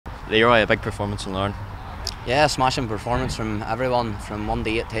Leroy, a big performance from Larne. Yeah, smashing performance from everyone, from 1 to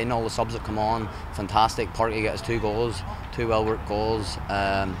 18, all the subs that come on, fantastic. Parky gets 2 goals, 2 well worked goals.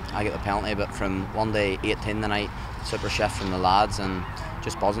 I get the penalty, but from 1 to 18 tonight, super shift from the lads and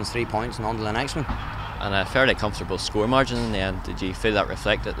just buzzing 3 points and on to the next one. And a fairly comfortable score margin in the end. Did you feel that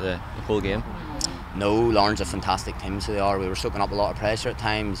reflected the whole game? No, Larne's a fantastic team, so they are. We were soaking up a lot of pressure at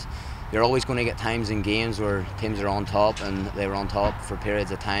times. You're always going to get times in games where teams are on top, and they were on top for periods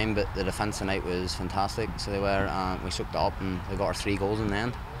of time, but the defence tonight was fantastic, so they were. We soaked it up and we got our 3 goals in the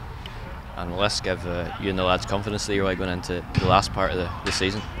end. And let's give you and the lads confidence, Leroy, going into the last part of the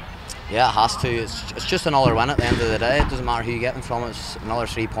season. Yeah, it has to. It's just another win at the end of the day. It doesn't matter who you get them from, it's another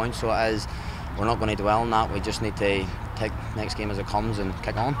 3 points, so it is. We're not going to dwell on that, we just need to take next game as it comes and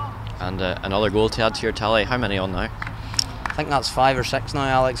kick on. And another goal to add to your tally. How many on now? I think that's 5 or 6 now,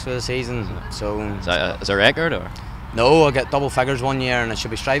 Alex, for the season. So is that a record or? No, I get double figures one year, and I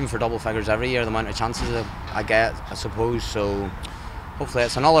should be striving for double figures every year. The amount of chances I get, I suppose. So hopefully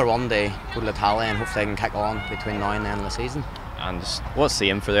it's another one day go to the tally, and hopefully I can kick on between now and the end of the season. And what's the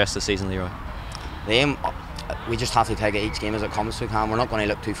aim for the rest of the season, Leroy? The aim, we just have to take it each game as it comes. So we can. We're not going to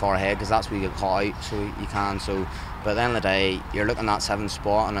look too far ahead because that's where you get caught out. So you can. So. But at the end of the day, you're looking at 7th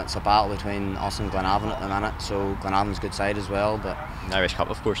spot, and it's a battle between us and Glenavon at the minute. So Glenavan's a good side as well, but the Irish Cup,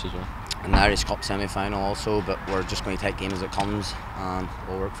 of course, as well. And the Irish Cup semi-final also. But we're just going to take game as it comes, and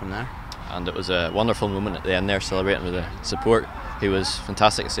we'll work from there. And it was a wonderful moment at the end there, celebrating with the support, who was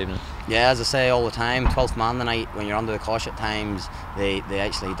fantastic this evening. Yeah, as I say all the time, 12th man tonight. When you're under the cosh at times, they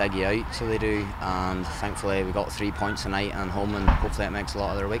actually dig you out, so they do. And thankfully, we got 3 points tonight and home, and hopefully it makes a lot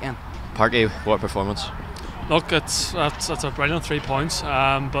of their weekend. Parky, what performance? Look, it's a brilliant 3 points,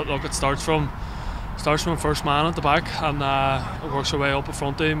 but look, it starts from first man at the back, and it works our way up in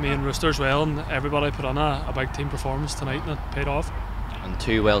front to me and Rooster as well, and everybody put on a big team performance tonight, and it paid off. And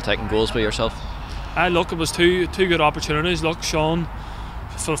 2 well taken goals by yourself? Look, it was two good opportunities. Look, Sean,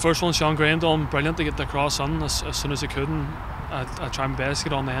 for the first one, Sean Graham done brilliant to get the cross on as soon as he could, and I tried my best to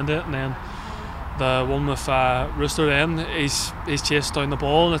get on the end of it, and then the one with Rooster, then he's chased down the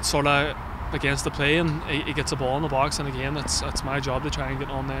ball, and it's sort of against the play, and he gets the ball in the box, and again it's my job to try and get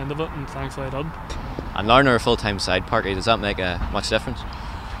on the end of it, and thankfully I did. And Larne are a full-time side, Parky, does that make much difference?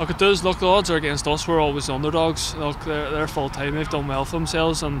 Look, it does. Look, the odds are against us, we're always underdogs. Look, they're full-time, they've done well for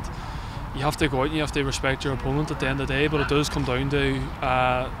themselves, and you have to go out and you have to respect your opponent at the end of the day, but it does come down to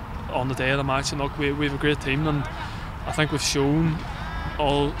on the day of the match, and look, we have a great team, and I think we've shown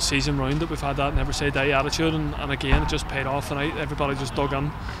all season round that we've had that never say die attitude, and again it just paid off tonight. Everybody just dug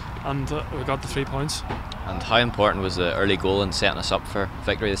in, and we got the 3 points. And how important was the early goal in setting us up for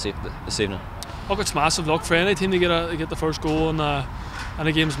victory this evening? Look, it's massive. Look, for any team to get the first goal in a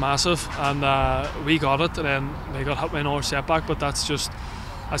game's massive, and we got it, and then we got hit by another setback, but that's just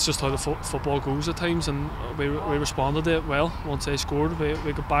how the football goes at times, and we responded to it well. Once they scored,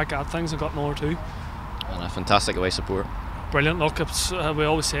 we got back at things and got another 2. And a fantastic away support. Brilliant. Look, we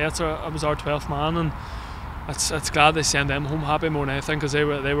always say it was our 12th man, and it's glad they send them home happy more than anything, because they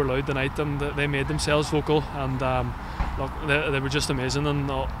were loud tonight, and they made themselves vocal, and look, they were just amazing,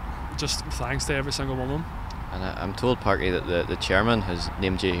 and just thanks to every single one of them. And I'm told, Parky, that the chairman has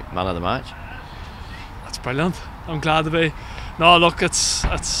named you man of the match. That's brilliant. I'm glad to be. No, look, it's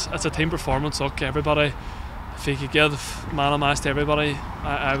a team performance. Look, everybody, if you could give man of the match to everybody,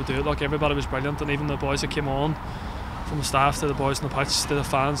 I would do it. Look, everybody was brilliant, and even the boys that came on, from the staff to the boys on the pitch to the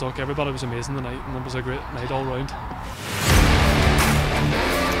fans, look, everybody was amazing tonight, and it was a great night all round.